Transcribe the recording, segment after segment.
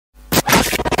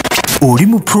Oli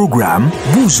mu program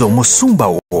Buuza Omusumba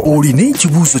wo. Olina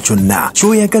ekibuuzo kyonna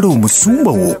ky'oyagala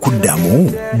omusumba wo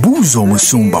okuddamu. Buuza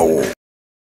Omusumba wo.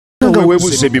 Nga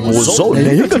weebuuza ebibuuzo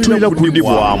naye nga tulina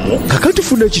kuddibwamu kakati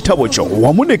funa ekitabo kyo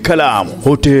wamu n'ekkalaamu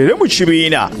oteere mu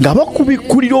kibiina nga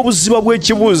bakubikkulira obuziba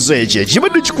bw'ekibuuzo ekyo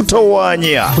ekibadde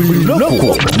kikutawaanya buli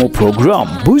lunaku mu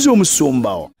puroguramu Buuza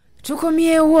Omusumba wo.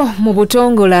 Tukomyewo mu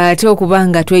butongole ate okuba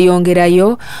nga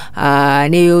tweyongerayo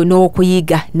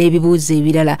n'okuyiga n'ebibuuzo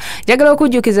ebirala. Njagala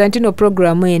okujjukiza nti no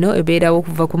programu eno ebeerawo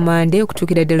okuva ku Mande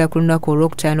okutuukira ddala ku lunaku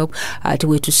olwokutaano ate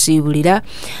we tusiibulira.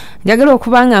 Njagala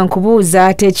okuba nga nkubuuza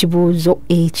ate ekibuuzo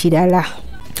ekirala.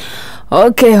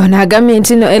 Okay, onagambye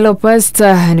nti no hello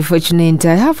pastor, unfortunately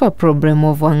I have a problem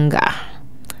of hunger.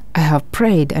 I have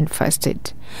prayed and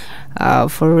fasted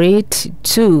for it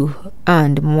too,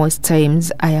 and most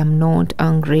times I am not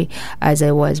hungry as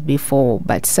I was before,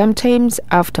 but sometimes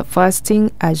after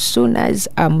fasting, as soon as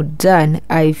I'm done,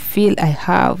 I feel I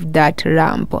have that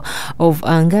lump of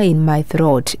hunger in my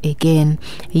throat again,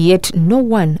 yet no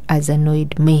one has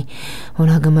annoyed me.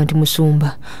 Onagamba nti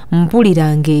Musumba,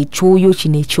 mpuliranga ekyoyo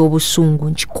kino ekyobusungu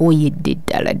nkikoyedde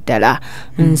ddala ddala.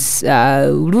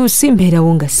 Oluusi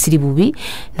mbeerawo nga siri bubi,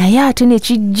 naye ate ne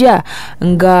kijja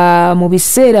nga mu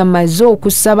biseera maze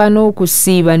okusaba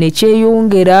n'okusiiba ne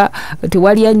kyeyongera,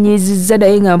 tewali anyiizizza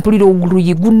naye nga mpulira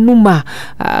oguluyi gunnuma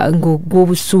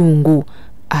ng'ogw'obusungu.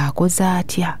 Akoze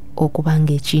atya okuba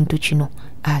nga ekintu kino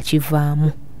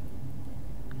akivaamu?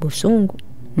 Busungu.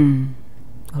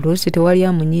 Oluusi tewali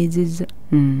amunyiizizza,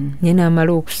 naye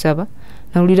n'amala okusaba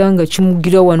nawulira nga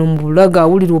kimugira wano mu bulaga,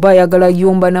 awulira oba ayagala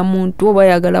yomba na muntu oba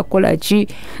ayagala kukola ki.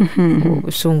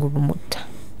 Obusungu bumutta.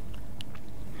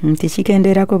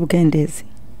 Tekigenderako bugendezi.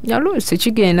 Oluusi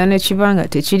kigenda ne kibanga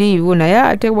tekiriiwo, naye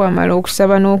ate bw'amala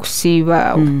okusaba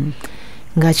n'okusiiba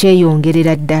nga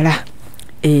kyeyongerera ddala.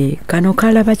 Kano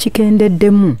kalaba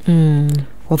kigendeddemu.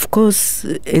 Of course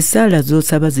essaala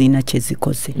z'osaba zirina kye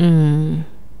zikoze.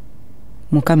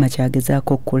 Mukama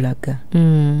kyagezaako okulaga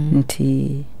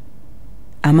nti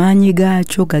amaanyi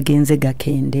gaakyo gagenze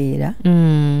gakendeera,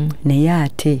 naye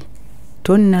ate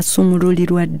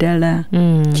tonnasumululirwa ddala.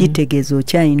 Kitegeeza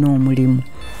okyalina omulimu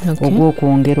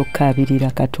ogw'okwongera okukabirira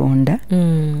Katonda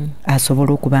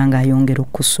asobola okuba nga ayongera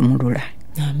okukusumulula.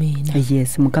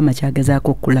 Yes, Mukama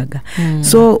kyagezaako okulaga.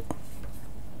 So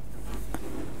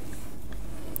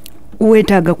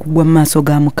weetaaga kugwa mu maaso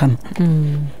ga Mukama.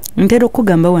 Ntera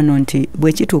okugamba wano nti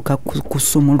bwe kituuka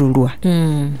kusumululwa,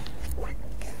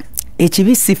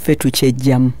 ekibi si ffe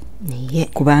tukyejjamu,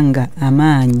 kubanga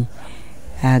amaanyi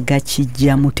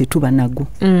agakijjamu tetuba nago.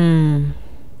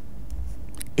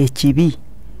 Ekibi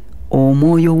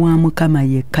omwoyo wa Mukama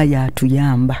yekka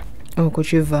yatuyamba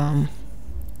okukivaamu.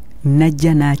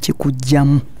 Najja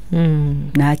n'akikujjamu,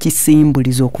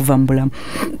 n'akisimbuliza okuva mu bulamu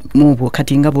mubwo.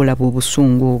 Kati nga bwolaba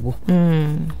obusungu obwo,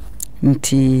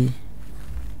 nti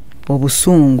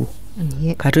obusungu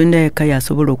Katonda yekka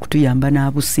yasobola okutuyamba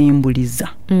n'abusimbuliza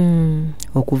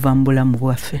okuva mu bulamu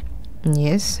bwaffe.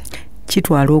 Yes.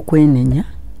 Kitwala okwenenya,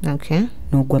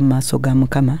 n'ogwa mu maaso ga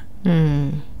Mukama,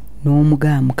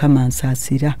 n'omugamba Mukama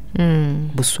nsaasira,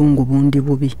 busungu bundi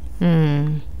bubi,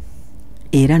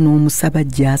 era n'omusaba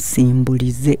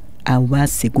gy'asimbulize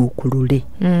abasiguukulule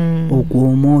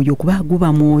ogw'omwoyo, kuba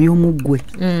guba mwoyo muggwe,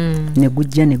 ne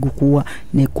gujja ne gukuwa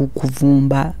ne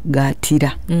kukuvumba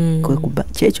gatira.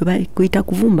 Kyekyo bakuyita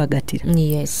kuvumba gatira.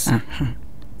 Yes.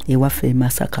 Ewaffe e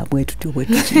Masaka bwe tutyo bwe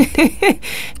tukiyita.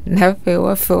 Naffe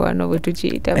ewaffe wano bwe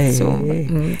tukiyita Busumba.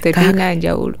 Tetulina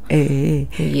njawulo.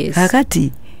 Yes.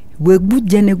 Kakati bwe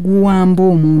gujja ne guwamba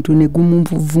omuntu ne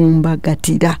gumuvumba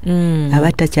gatira,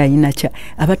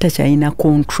 abatakyalina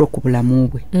control ku bulamu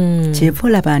bwe. Kyeva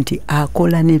olaba nti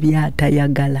akola ne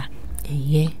byatayagala.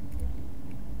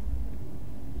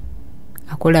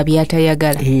 Akola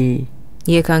byatayagala.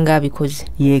 Yeekanga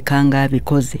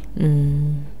abikoze.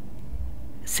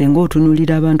 Senga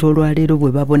otunulira abantu olwaleero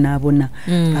bwe babonaabona,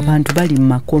 abantu bali mu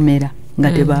makomera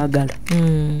nga tebaagala.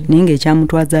 Naye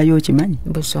ng'ekyamutwazaayo okimanyi?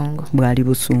 Busungu. Bwali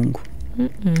busungu.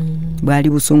 Bwali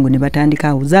busungu ne batandika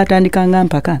awo. Zaatandikanga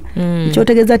mpaka.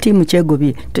 Ekyotegeeza tiimu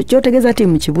kyegobye. Tekyotegeeza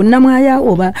tiimu kibunnamwaya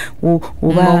oba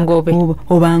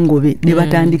ngobe. Ne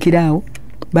batandikira awo.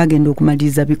 Bagenda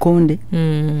okumaliriza bikonde.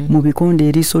 Mu bikonde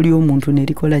eriiso ly'omuntu ne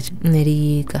likola ki? Ne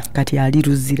liyiika. Kati ali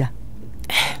luzira.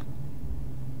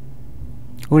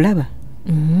 Olaba?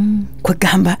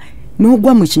 Kwegamba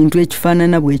n'ogwa mu kintu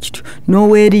ekifaanana bwe kityo,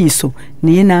 n'oweeriiso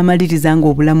naye n'amaliriza nga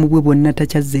obulamu bwe bwonna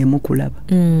takyazzeemu kulaba.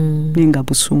 Nenga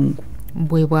busungu.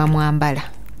 Bwe bwamwambala.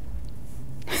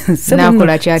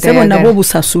 N'akola kyatayagala. Sebo nabo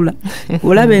busasula.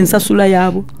 Olaba ensasula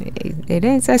yaabo. Era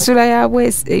ensasula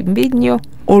yaabwe mbi nnyo.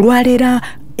 Olwaleera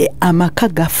amaka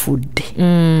gafudde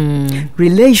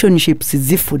relationships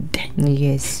zifudde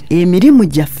yes emirimu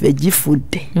gyaffe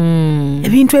gifudde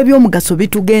ebintu ebyomugaso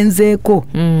bitugenzeeko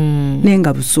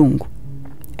nenga busungu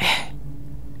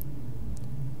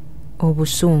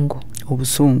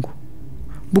obusungu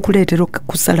bukuleetera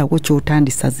kusalawo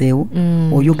kyotandisazeewo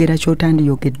oyogera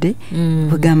kyotandiyogedde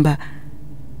bwegamba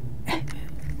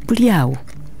buli awo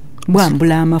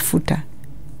bwambula amafuta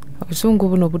obusungu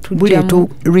buno buleeta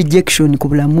rejection ku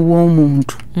bulamu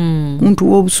bw'omuntu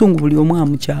muntu w'obusungu buli omu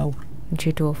amukyawa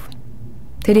kituufu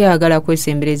teri ayagala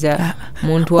kwesembereza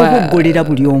muntu obuggolera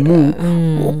buli omu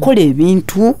okola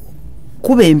ebintu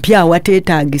kuba empyawo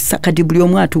ateetaagisa kati buli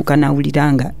omu atuuka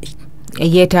nawuliranga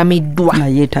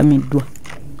yeetamiddwa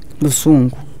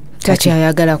busungu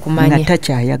takyayagala kumanya nga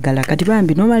takyayagala kati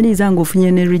bambi nomaliza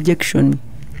ng'ofunye ne rejection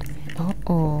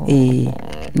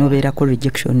nobeerako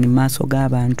rejection mu maaso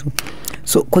g'abantu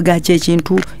so kwegaki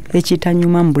ekintu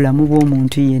ekitanyuma mu bulamu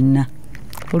bw'omuntu yenna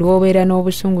olwobeera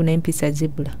n'obusungu n'empisa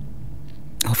zibula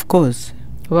of course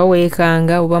oba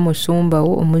weekanga oba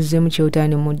musumbawo omuzzemu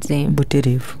kyotandi muzzeemu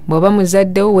butereevu bw'oba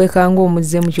muzaddewo weekanga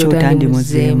omuzzemu kyotandi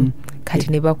muzzeemu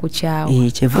kati ne bakukyawa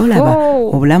kyeva olaba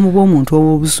obulamu bw'omuntu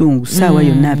ow'obusungu saawa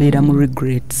yonna abeera mu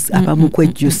regrets aba mu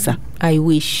kwejjusa I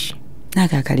wish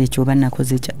nakakale ekyoba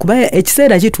nakoze kya kuba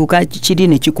ekiseera kituuka kiri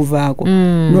ne kikuvaako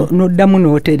n'oddamu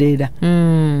n'otereera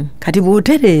kati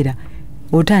bw'otereera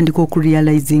otandika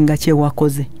okurealizinga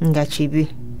kyewakoze nga kibi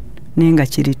naye nga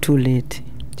kiri too late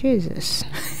Jesus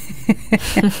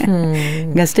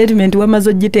nga statement wamaze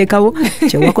ogiteekawo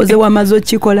kyewakoze wamaze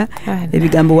okikola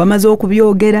ebigambo wamaze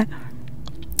okubyogera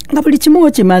nga buli kimu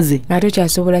okimaze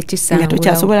nga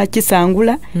tokyasobola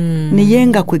kisangula naye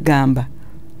nga kwegamba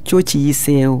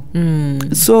kyokiyiseewo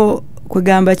so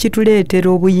kwegamba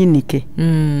kituleetera obuyinike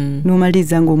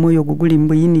n'omaliriza ng'omwoyo ogwo guli mu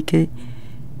buyinike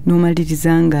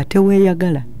n'omaliriza nga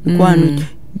teweeyagala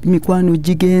mikwano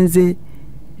gigenze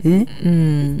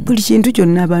buli kintu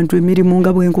kyonna abantu emirimu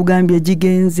nga bwenkugambye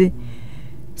gigenze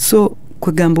so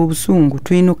kwegamba obusungu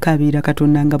tulina okukaabira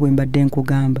katonda nga bwe mbadde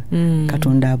nkugamba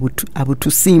katonda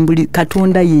abutusimbuli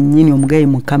katonda yennyini omugaye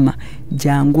mukama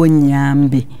jangu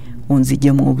onnyambe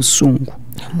onzijemu obusungu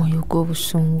omwoyo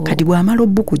gw'obusungu kati bw'amala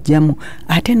obbukugjamu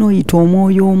ate n'oyita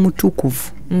omwoyo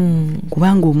omutukuvu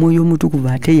kubanga omwoyo omutukuvu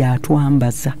ate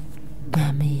yatwambaza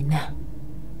amiina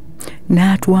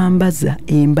n'atwambaza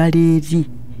embala eri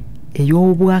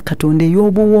ey'obwakatonda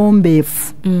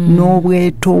ey'obuwombeefu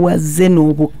n'obwetoowaze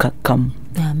n'obukkakkamu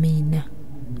amiina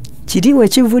kiri we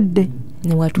kivudde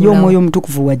y'omwoyo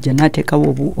omutukuvu wajja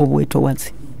n'ateekawo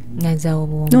obwetoowaze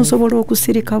n'osobola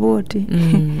okusirika bw'oti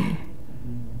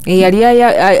eyali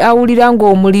awulira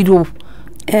ng'omuliro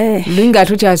linga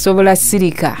tukyasobola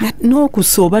sirika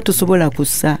n'okusa oba tosobola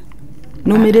kussa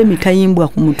n'omera emitayimbwa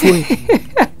ku mutwe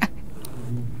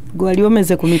gwali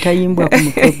omeze ku mitayimbwa ku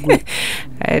mutwe gwe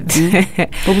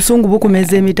obusungu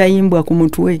bukumeza emitayimbwa ku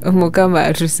mutwe mukama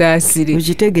atusaasire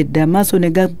ukitegedde amaaso ne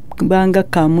gabanga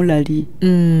kamulali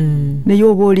naye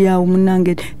oba oli awo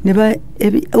munange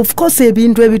of course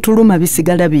ebintu ebituluma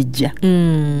bisigala bijja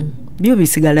byo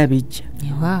bisigala bijja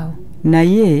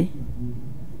naye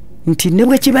nti ne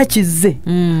bwe kiba kizze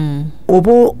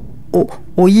oba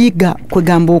oyiga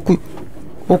kwegamba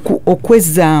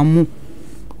okwezaamu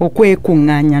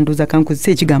okwekuŋŋaanya ndoza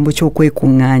kankozesa ekigambo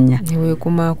ky'okwekuŋŋaanya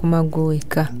weekumaakuma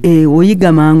gweweka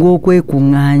oyiga mangu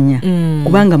okwekuŋŋaanya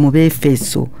kubanga mu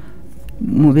Befeso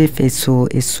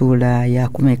essuula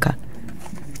yakumeka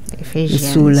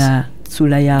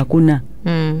essuula yakuna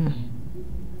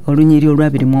olunyiri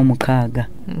olw'abirimu 6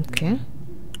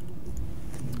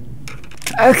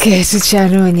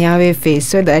 tukyanoonya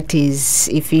Abefeso that is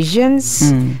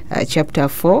Ephesians chapter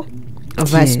 4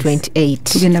 verse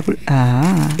 28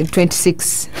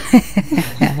 26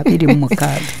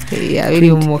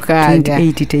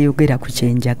 28 teyogera ku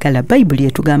kyenjagala bayibuli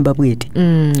etugamba bweti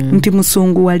nti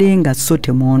musunguwalenga so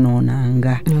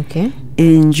temwonoonanga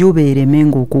enjuba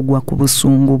eremenga okugwa ku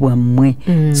busungu bwammwe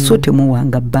so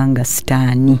temuwanga bbanga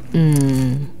sitaani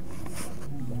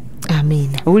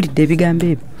amiina owulidde ebigambo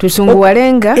ebyo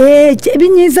tusunguwalenga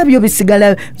ebinyiiza byo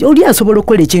bisigala oli asobola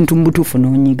okukola ekintu mu butuufu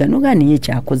n'onyiga nogaa naye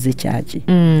ekyakoze kyaki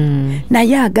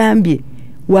naye agambye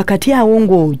wakati awo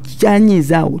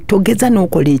ng'okyanyiizaawo togeza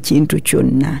n'okola ekintu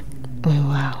kyonna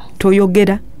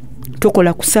toyogera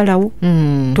tokola kusalawo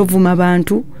tovuma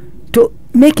bantu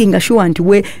making sure nti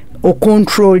we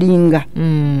ocontrollinga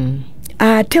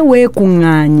ate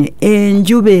weekuŋŋaanye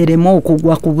enjuba eremu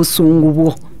okugwa ku busungu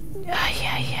bwo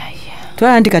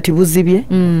twala nti kati buzibye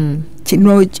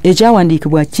kino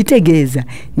ekyawandiikibwa kitegeeza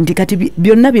nti kati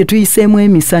byonna bye tuyiseemu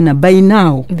emisana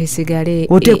bayinaawo bisigale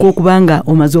oteeka okuba nga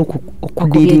omaze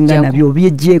okudiiringa nabyo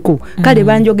obyeggyeko kale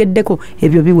banjogeddeko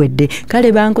ebyo biwedde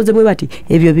kale bankoze bwe bati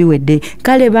ebyo biwedde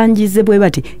kale banjize bwe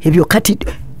bati ebyo kati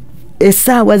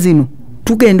essaawa zino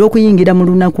tugenda okuyingira mu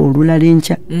lunaku olulala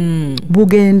enkya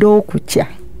bugenda okukya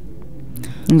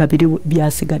nga biri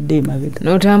byasigadde emabega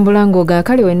n'otambula ng'oga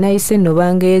kale we nayise nno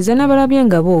bangeeza n'abalabye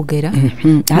nga boogera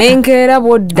n'enkeera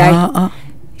bodda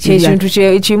kyekintu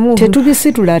kimu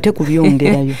tetubisitula ate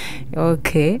kubyongerayo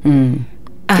okay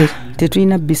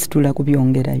tetulina bisitula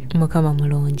kubyongerayo mukama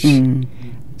mulungi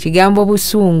kigambo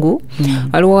busungu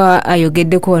waliwo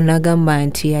ayogeddeko n'agamba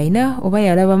nti ayina oba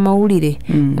yalaba mawulire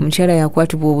omukyala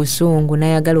yakwatibwa obusungu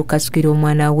n'ayagala okukasukira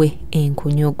omwana we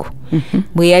enkunyogo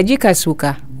bwe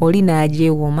yagikasuka oli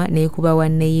n'agyewoma n'ekuba wa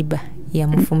neiba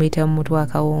yamufumita mu mutwe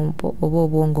akawompo oba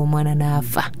obwongo omwana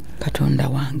n'afa katonda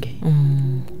wange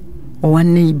owa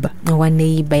neiba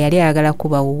yali ayagala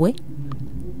kuba wuwe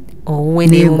owuwe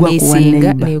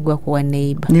nemumisinga negwa ku wa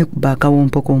neiba nekuba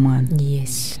akawompo k'omwana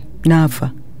yes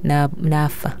n'afa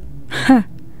n'afa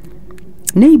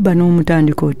neiba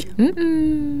n'omutandika otya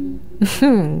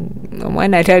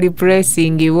omwana atali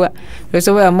pressingibwa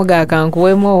osobola mugaaka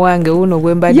nkuwemu owange wuno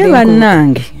gwe mbadde ye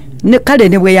bannange kale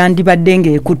ne bwe yandibadde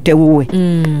ng'ekutte wuwe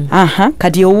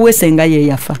kati owuwe senga ye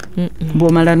yafa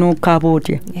bw'omala n'okaaba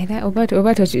otya era oba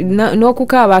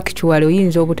n'okukaaba actually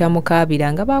oyinza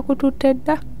obutamukaabira nga bakututte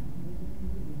dda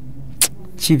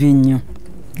kibi nnyo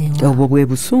obwo bwe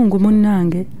busungu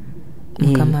munnange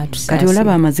kati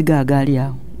olaba amaziga agaali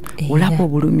awo olaba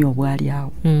obulumi obwali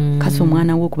awo kasi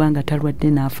omwana we okubanga talwadde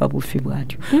n'afa bufi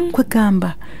bw'atyo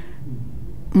kwegamba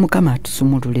mukama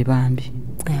atusumulule bambi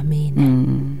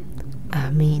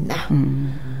amiina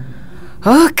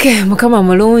okay mukama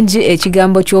mulungi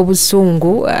ekigambo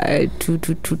ky'obusungu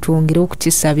twongere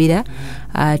okukisabira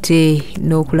ate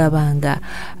n'okulaba nga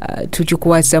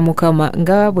tukikwasa mukama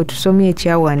nga bwe tusomye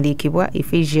ekyawandiikibwa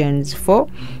Ephesians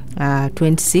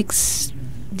 4:26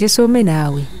 gisome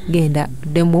naawe genda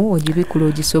demu ogibikula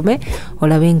ogisome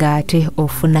olabe nga ate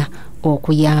ofuna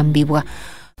okuyambibwa.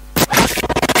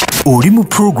 Oli mu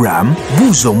program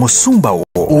Buuza Omusumba wo.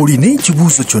 Olina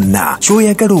ekibuuzo kyonna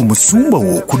ky'oyagala omusumba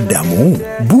wo okuddamu.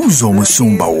 Buuza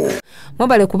Omusumba wo.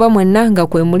 Mwebale kuba mwenna nga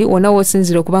kwe muli wonna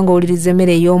w'osinzira okuba ng'owuliriza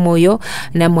emmere ey'omwoyo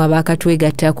nammwe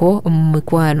abaakatwegattako mu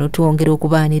mikwano twongera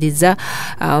okubaaniriza.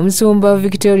 Omusumba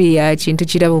Victoria Kintu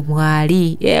Kirabo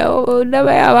mwali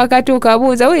ndaba abakatuuka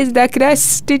buuza who is the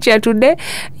class teacher today?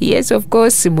 Yes of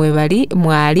course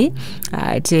mwali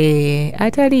ate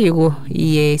ataliiwo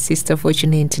ye Sister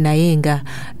Fortunate naye nga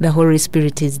the Holy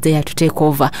Spirit is there to take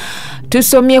over.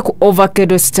 Tusomye ku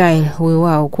Ovacado Style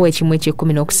weewaawo kuwa ekimu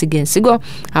eky'ekkumi n'okusiga ensigo.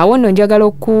 Awo nno njagala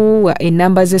okuwa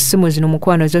ennamba z'essimu zino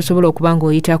mukwano z'osobola okuba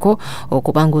ng'oyitako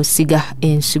okuba ng'osiga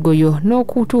ensigo yo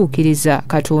n'okutuukiriza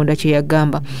Katonda kye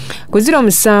yagamba ku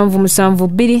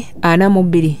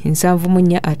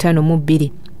 0772427452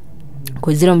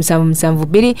 ku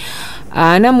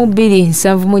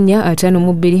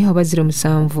 0772427452 oba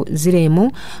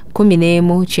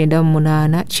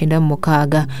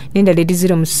 0701198996 n'endala eri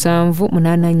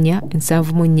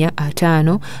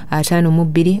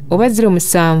 0784745552 oba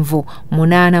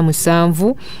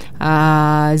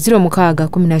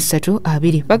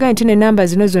 07870613 baga nti n'ennamba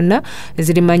zino zonna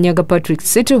ziri mannya ga Patrick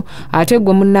Situ ate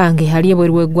gwe munnange ali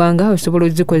ebweru w'eggwanga osobola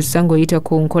ozikozesa ng'oyita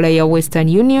ku nkola ya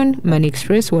Western Union, Money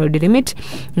Express, World Limit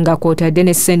nga kwotadde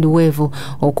ne Sendwave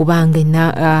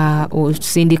okubanga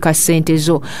osindika ssente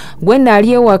zo. Gwe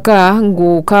naali ewaka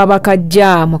ng'okaaba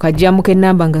kajjaamu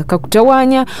k'ennamba nga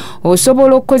kakutawaanya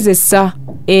osobola okukozesa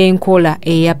enkola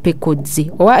eya Pecods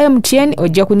owa MTN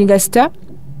ojja kunyiga star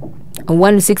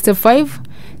 165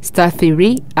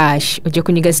 *3# ojja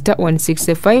kunyiga star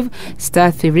 165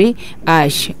 *3#.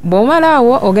 Bw'omala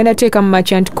awo ogenda teeka mu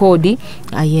merchant code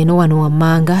yeeno wano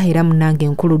wammanga era munnange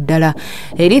enkulu ddala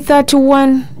eri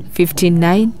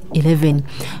 315911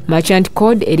 merchant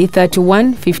code eri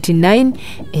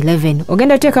 315911.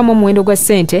 Ogenda teekamu omuwendo gwa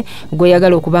ssente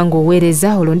gw'oyagala okuba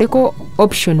ng'oweereza olondeko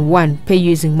option 1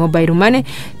 pay using mobile money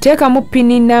teekamu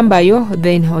pini namba yo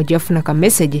then ojja funa ka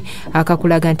message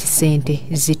akakulaga nti ssente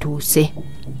zituuse.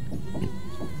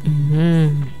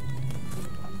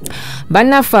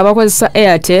 Bannaffe abakozesa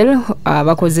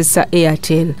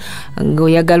Airtel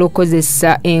ng'oyagala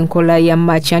okukozesa enkola ya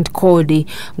merchant code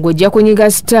ng'ojja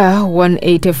kunyiga star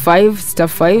 185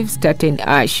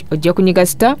 *5 * ojja kunyiga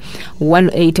star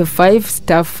 185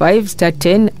 *5 *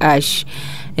 10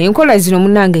 enkola zino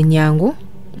munnange ennyangu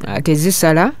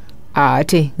tezisala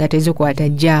ate nga tezikwata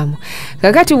jaamu.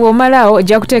 Kakati bw'omalawo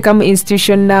ojja kuteekamu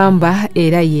institution number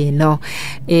era yeeno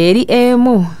eri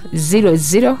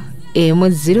M00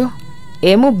 M0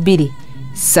 M2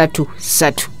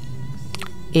 33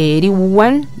 eri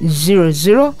 100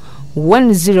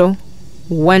 10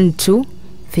 12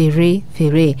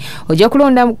 33. Ojja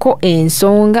kulondako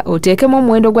ensonga oteekemu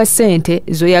omuwendo gwa ssente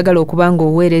z'oyagala okuba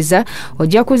ng'oweereza.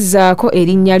 Ojja kuzzaako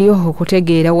erinnya lyo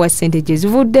okutegeera wa ssente gye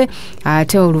zivudde,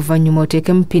 ate oluvannyuma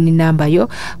oteekemu pini namba yo.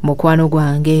 Mukwano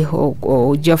gwange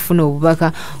ojja kufuna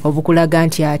obubaka obukulaga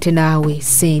nti ate naawe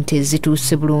ssente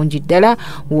zituuse bulungi ddala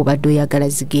w'obadde oyagala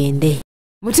zigende.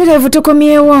 Mutereevu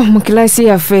tukomyewo mu kilaasi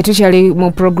yaffe tukyali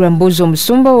mu program Buuza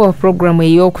Omusumba wa program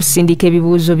ey'okusindika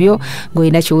ebibuuzo byo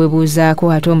ng'olina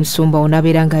kyeweebuuzaako ate omusumba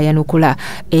onabeera ng'ayanukula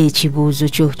ekibuuzo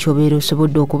kyo ky'obeera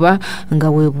osobodde okuba nga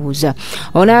weebuuza.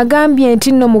 Ono agambye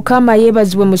nti nno Mukama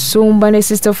yeebazibwe Musumba ne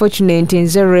Sister Fortunate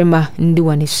nze Rema ndi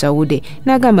wano e Saude.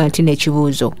 N'agamba nti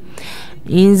n'ekibuuzo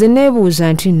nze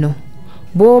neebuuza nti nno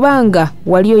bw'oba nga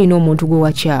wali olina omuntu gwe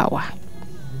wakyawa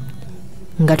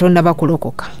nga tonnaba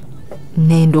kulokoka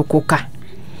nendokoka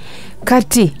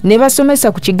kati ne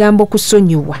basomesa ku kigambo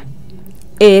kusonyiwa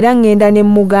era ngenda ne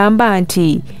mugamba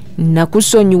nti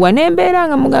nakusonyiwa nembeera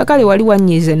nga mugakale wali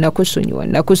wanyize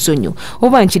nakusonyiwa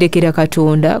oba nkirekera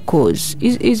Katonda cause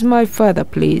is my father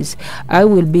please. I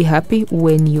will be happy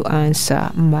when you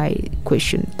answer my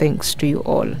question. Thanks to you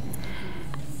all.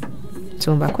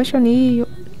 Nsomba question hiyo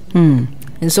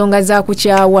ensonga za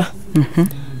kukyawa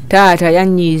taata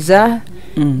yanyiza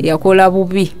yakola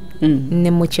bubi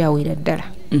ne mukyawira ddala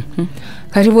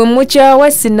kati bwe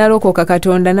mukyawa sinnalokoka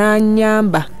Katonda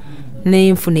n'anyamba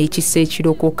nenfuna ekisa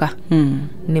ekirokoka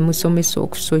ne musomesa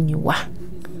okusonyiwa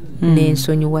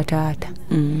nensonyiwa taata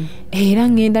era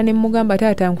ngenda ne mugamba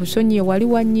taata nkusonyiye wali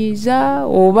wanyiza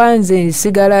oba nze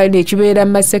nsigala ekibeera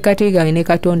mu masekati gange ne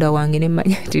Katonda wange ne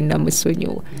manya nti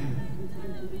namusonyiwa.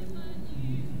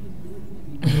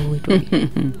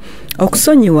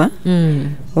 Okusonyiwa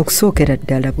okusookera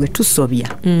ddala bwe tusobya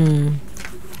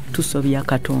tusobya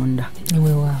Katonda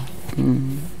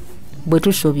bwe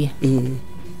tusobya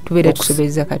tubeera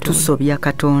tusobeza Katonda tusobya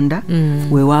Katonda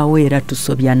weewaawo era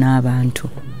tusobya n'abantu.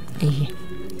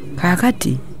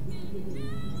 Kaakati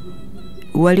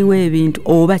waliwo ebintu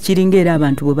oba kiringa era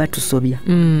abantu bwe batusobya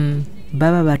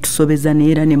baba batusobeza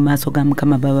neera ne mu maaso ga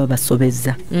Mukama baba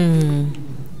basobeza.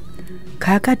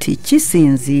 Kaakati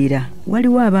kisinziira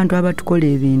waliwo abantu abatukola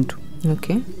ebintu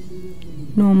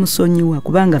n'omusonyiwa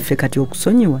kubanga ffe kati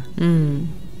okusonyiwa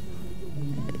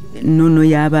nnono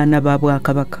y'abaana ba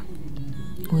Bwakabaka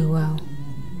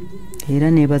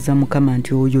era neebaza Mukama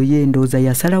nti oyo ye ndowooza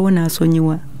yasalawo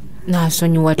n'asonyiwa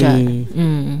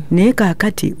naye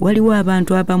kaakati waliwo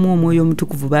abantu abamu Omwoyo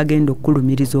Omutukuvu bagenda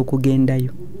okukulumiriza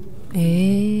okugendayo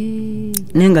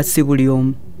naye nga si buli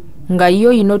omu nga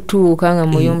yo inotuuka nga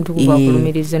Mwoyo Omutukuvu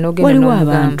akulumirize n'ogenda waliwo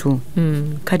abantu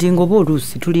kati ng'oba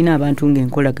oluusi tulina abantu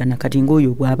ng'enkolagana kati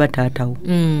ng'oyo bw'aba taatawo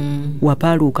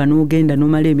wapaaluuka n'ogenda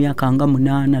n'omala emyaka nga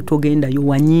 8 togendayo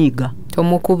wanyiiga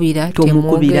tomukubira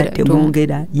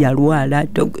temwongera yalwala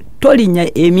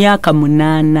tolinnya emyaka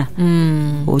 8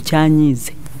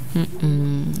 okyanyiize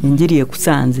enjiri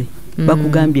ekusanze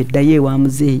bakugambye eddayo ewa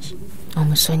muzeeyi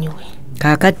omusonyiwe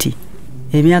kaakati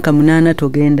emyaka 8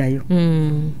 togendayo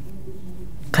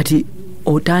kati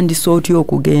otandise otya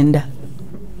okugenda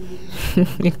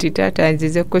nti taata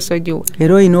nzize kusonyiwa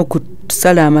era olina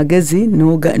okusala amagezi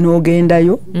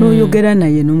n'ogendayo n'oyogera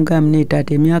naye n'omugamba ne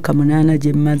taata emyaka 8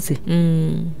 gye mmaze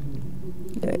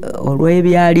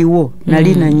olw'ebyaliwo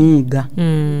nali nanyiiga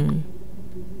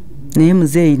naye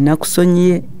muzeeyi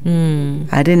nakusonyiye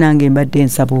ate nange mbadde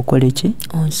nsaba okole ki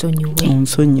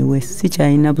onsonyiwe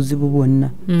sikyalina buzibu bwonna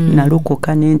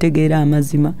nalokoka nentegeera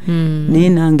amazima naye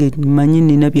nange mmanyi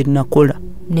nina bye nakola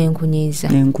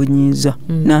nenkunyiiza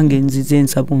nange nzize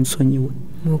nsaba onsonyiwe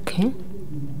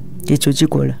ekyo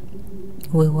kikola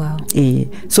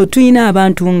so tulina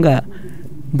abantu nga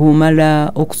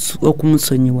bw'omala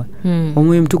okumusonyiwa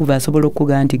Omwoyo Omutukuvu asobola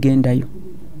okukugaa nti gendayo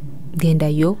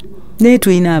naye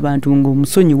tulina abantu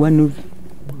ng'omusonyiwa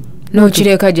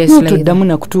n'okireka toddamu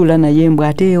nakutuula naye mbw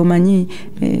ate omanyi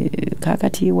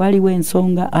kaakati waliwo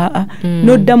ensonga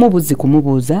n'oddamu buzzi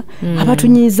kumubuuza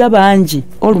abatunyiiza bangi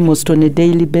almost on a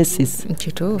daily basis.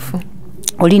 Kituufu.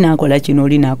 Oli naakola kino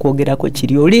oli naakwogerako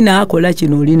kiri oli naakola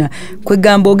kino oli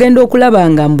kwegamba ogenda okulaba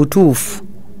nga mbutuufu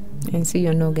ensi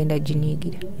yonna ogenda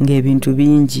ginyiigira ng'ebintu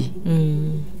bingi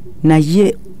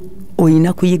naye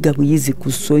olina kuyiga buyizi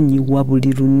kusonyiwa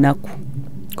buli lunaku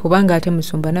kubanga ate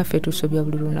Musumba naffe tusobya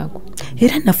buli lunaku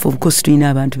era naffe of course tulina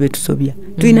abantu betusobya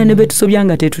tulina ne betusobya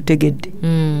nga tetutegedde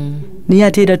naye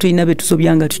ate era tulina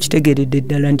betusobya nga tukitegeredde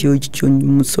ddala nti ekyo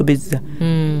musobezza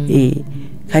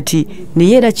kati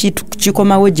naye era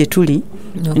kikomawo gye tuli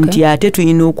nti ate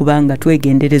tulina okuba nga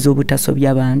twegendereza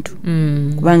obutasobya abantu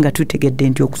kubanga tutegedde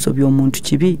nti okusobya omuntu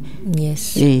kibi.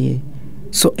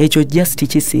 So ekyo just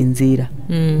kisinziira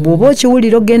bw'oba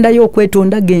okiwulira ogendayo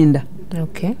okwetonda genda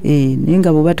naye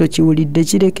nga bw'oba tokiwulidde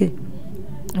kireke.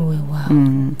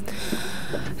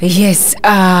 Yes,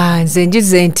 nze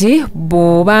njize nti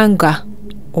bw'obanga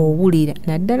owulira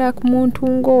naddala ku muntu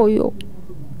ng'oyo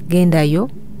gendayo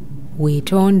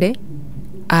weetonde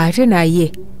ate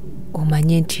naye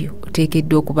omanye nti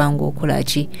oteekeddwa okuba ng'okola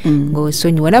ki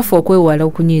ng'osonyiwa naffe okwewala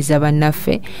okunyiiza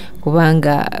bannaffe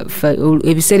kubanga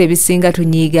ebiseera ebisinga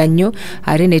tunyiiga nnyo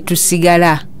ate ne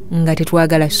tusigala nga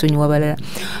tetwagala kusonyiwa balala.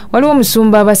 Waliwo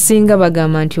omusumba abasinga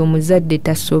bagamba nti omuzadde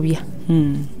tasobya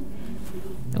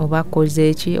oba akoze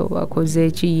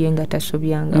eki ye nga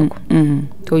tasobyangako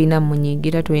tolina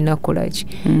munyiigira tolina kukola ki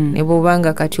ne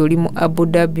bw'obanga kati oli mu Abu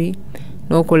Dhabi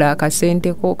n'okola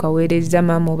akasenteko kaweereza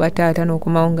maama oba taata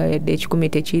n'okomawo nga yadde 10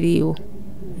 tekiriiwo.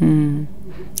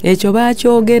 Ekyo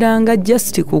baakyogeranga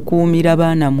just kukuumira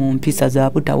baana mu mpisa za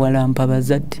butawalampa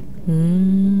bazadde.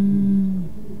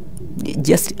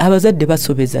 Just abazadde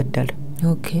basobeza ddala.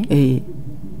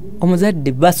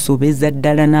 Omuzadde basobeza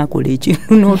ddala n'akola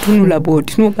ekintu n'otunula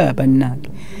bw'oti n'oba bannange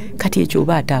kati ekyo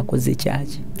oba ataakoze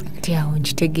kyaki kati awo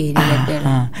nkitegeerera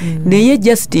ddala. Naye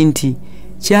just nti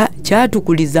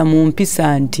kyatukuliza mu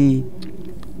mpisa nti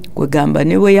kwegamba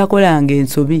ne bwe yakolanga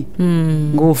ensobi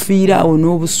ng'ofiira awo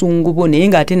n'obusungu bwo naye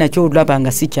ng'ate nakyo olaba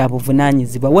nga si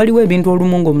kyabuvunaanyizibwa. Waliwo ebintu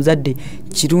olumu ng'omuzadde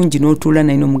kirungi n'otuula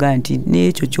naye n'omugamba nti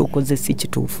n'ekyo ky'okoze si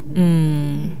kituufu.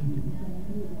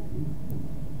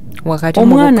 Wakati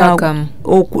omwana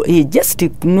just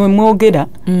mwogera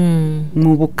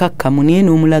mu bukakkamu naye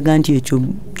n'omulaga nti ekyo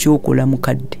kyokola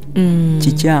mukadde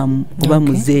kikyamu oba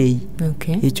muzeeyi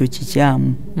ekyo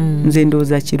kikyamu. Nze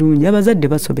ndowooza kirungi abazadde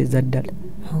basobeza ddala.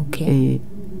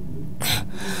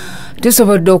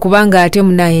 Tusobodde okuba nga ate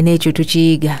munaye n'ekyo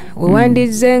tukiyiga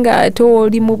wewandize nga ate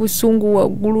oli mu busungu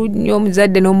waggulu nnyo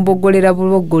omuzadde n'omubogolera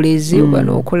buboggolezi oba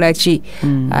n'okola ki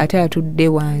ate atudde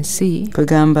wansi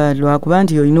kwegamba lwakuba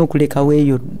nti olina okulekawo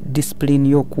eyo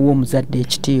disipulini y'okuwa omuzadde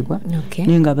ekitiibwa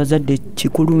naye nga abazadde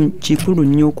kikulu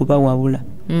nnyo okubawabula.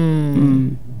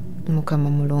 Mukama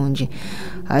mulungi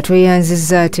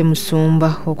atweyanziza ate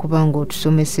musumba okuba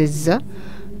ng'otusomesezza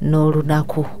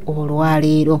n'olunaku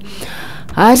olwaleero.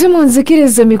 Ate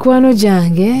munzikirize mikwano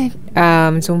gyange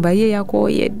musumba ye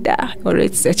yakooye dda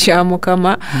olw'ekisa kya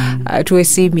Mukama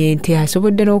twesiimye nti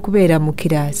asobodde n'okubeera mu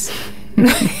kiraasi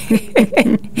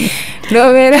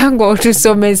n'obeera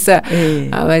ng'otusomesa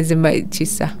amazima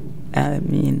kisa.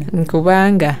 Amiina.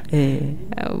 Kubanga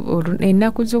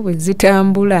ennaku zo bwe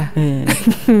zitambula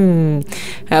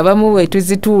abamu bwe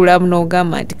tuzituula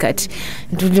n'ogamba nti kati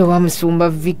ntujja wa musumba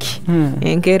Viki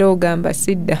enkeera ogamba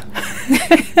sidda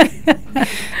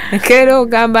enkeera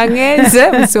ogamba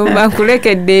ngenze musumba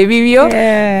nkulekedde ebibyo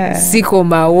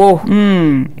sikomawo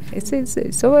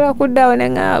sobola kuddawo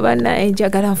neŋŋamba bannaye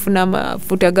njagala nfuna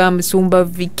amafuta ga musumba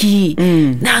Viki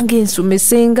nange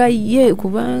nsomesenga ye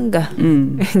kubanga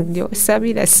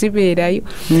osabira sibeerayo.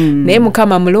 Naye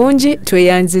Mukama mulungi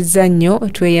tweyanzizza nnyo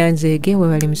tweyanzeege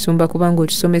webali musumba kubanga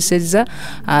otusomesezza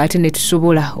ate ne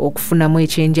tusobola okufunamu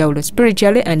ekyenjawulo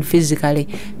spiritually and physically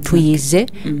tuyize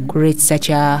ku lw'ekisa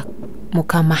kya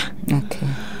Mukama.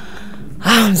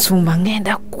 Nsumba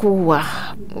ngenda kuwa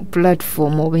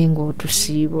platform obenga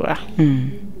otusiibula.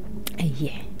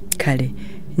 Kale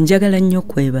njagala nnyo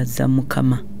kwebaza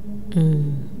Mukama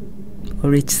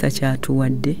olw'ekisa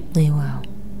kyatuwadde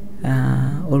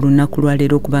olunaku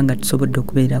lwaleero okubanga tusobodde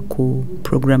okubeera ku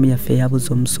programu yaffe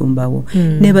eyabuuza omusumbawo.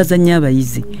 Neebaza nnyo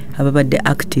abayizi ababadde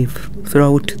active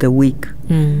throughout the week.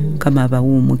 Mukama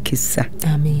abawa omukisa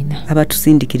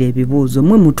abatusindikira ebibuuzo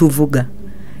mwe mutuvuga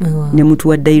ne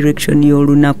mutuwa direction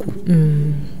y'olunaku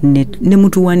ne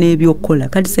mutuwa n'ebyokukola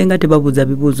kati senga tebabuuza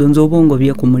bibuuzo nze obongo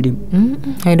bye ku mulimu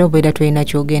ayina obeera tulina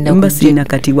kyogenda mba sirina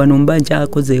kati wano mba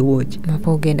nkyakozeewo ki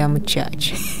mapa ogenda mu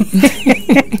church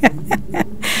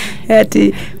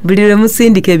ati buli lwe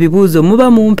musindika ebibuuzo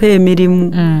muba mumpa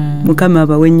emirimu Mukama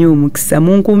abawe nnyo omukisa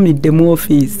munkuumidde mu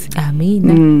ofiisi.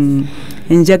 Amiina.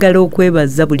 Njagala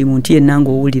okwebaza buli muntu yenna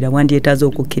ng'owulira wandyetaaze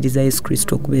okukkiriza Yesu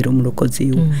Kristo okubeera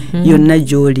omulokozi wo yonna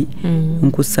gy'oli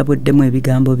nkusabuddemu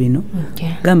ebigambo bino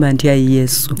gamba nti ayi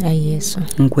Yesu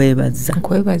nkwebaza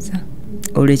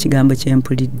olw'ekigambo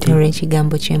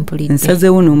kyempulidde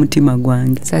nsazeewo n'omutima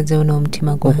gwange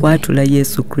okwatula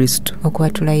Yesu Kristo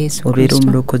obeera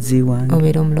omulokozi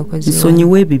wange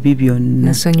nsonyiwa ebibi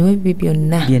byonna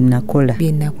bye nakola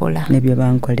ne bye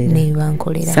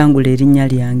bankolera sangula erinnya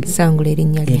lyange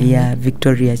erya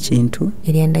Victoria Kintu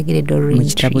mu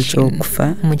kitabo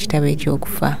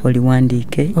ky'okufa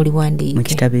oliwandiike mu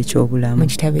kitabo eky'obulamu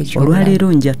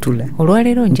olwaleero njatula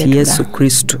nti Yesu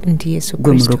Kristo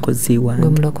gwe mulokozi wange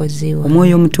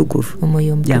omwoyo omutukuvu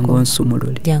jangu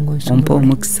onsumulule ompa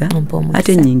omukisa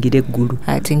ate nnyingire eggulu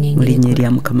mu linnya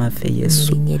erya Mukama waffe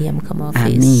Yesu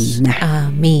amiina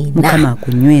Mukama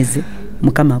akunyweze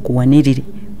Mukama akuwanirire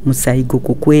musaayi gwo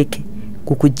kukweke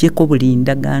kukuggyeko buli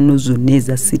ndagaano zonna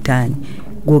eza sitaani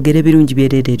gwogere birungi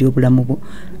byereere eri obulamu bwo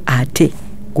ate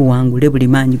kuwangule buli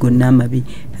maanyi gonna amabi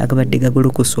agabadde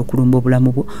gagolokosa okulumba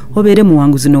obulamu bwo obeere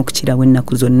muwanguzi n'okukirawo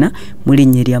ennaku zonna mu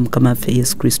linnya erya Mukama waffe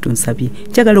Yesu Kristo nsabye.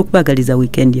 Njagala okubaagaliza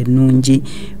wiikendi ennungi.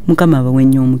 Mukama abawe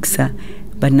nnyo omukisa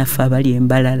bannaffe abali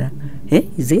Embalala.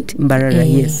 Is it Mbalala?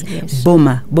 Yes.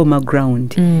 Boma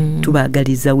ground.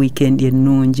 Tubaagaliza weekend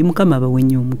ennungi. Mukama abawe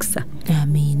nnyo omukisa.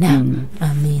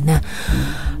 Amina.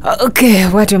 Okay,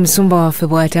 watu Omusumba waffe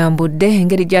bwatambudde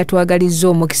engeri gyatwagaliza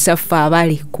omukisa ffe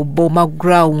abali ku Boma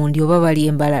ground oba bali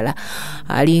Embalala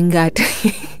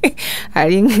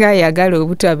alinga yagala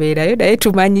obutabeerayo naye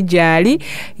tumanyi gyali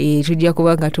tujja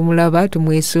kuba nga tumulaba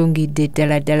tumwesungidde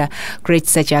ddala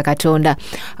kurekisa kya Katonda.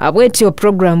 Bwetyo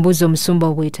program Buuza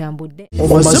Omusumba bwetambudde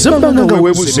omazemba nga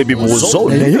weebuuza ebibuuzo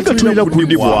naye nga tulina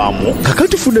kudibwamu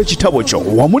kakati funa ekitabo kyo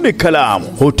wamu n'ekkalaamu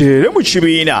oteere mu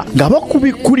kibiina nga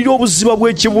bakubikkulira obuziba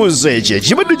bw'ekibuuzo ekyo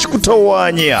ekibadde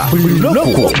kikutawaanya buli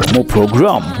lunaku mu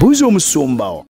program Buuza Omusumba.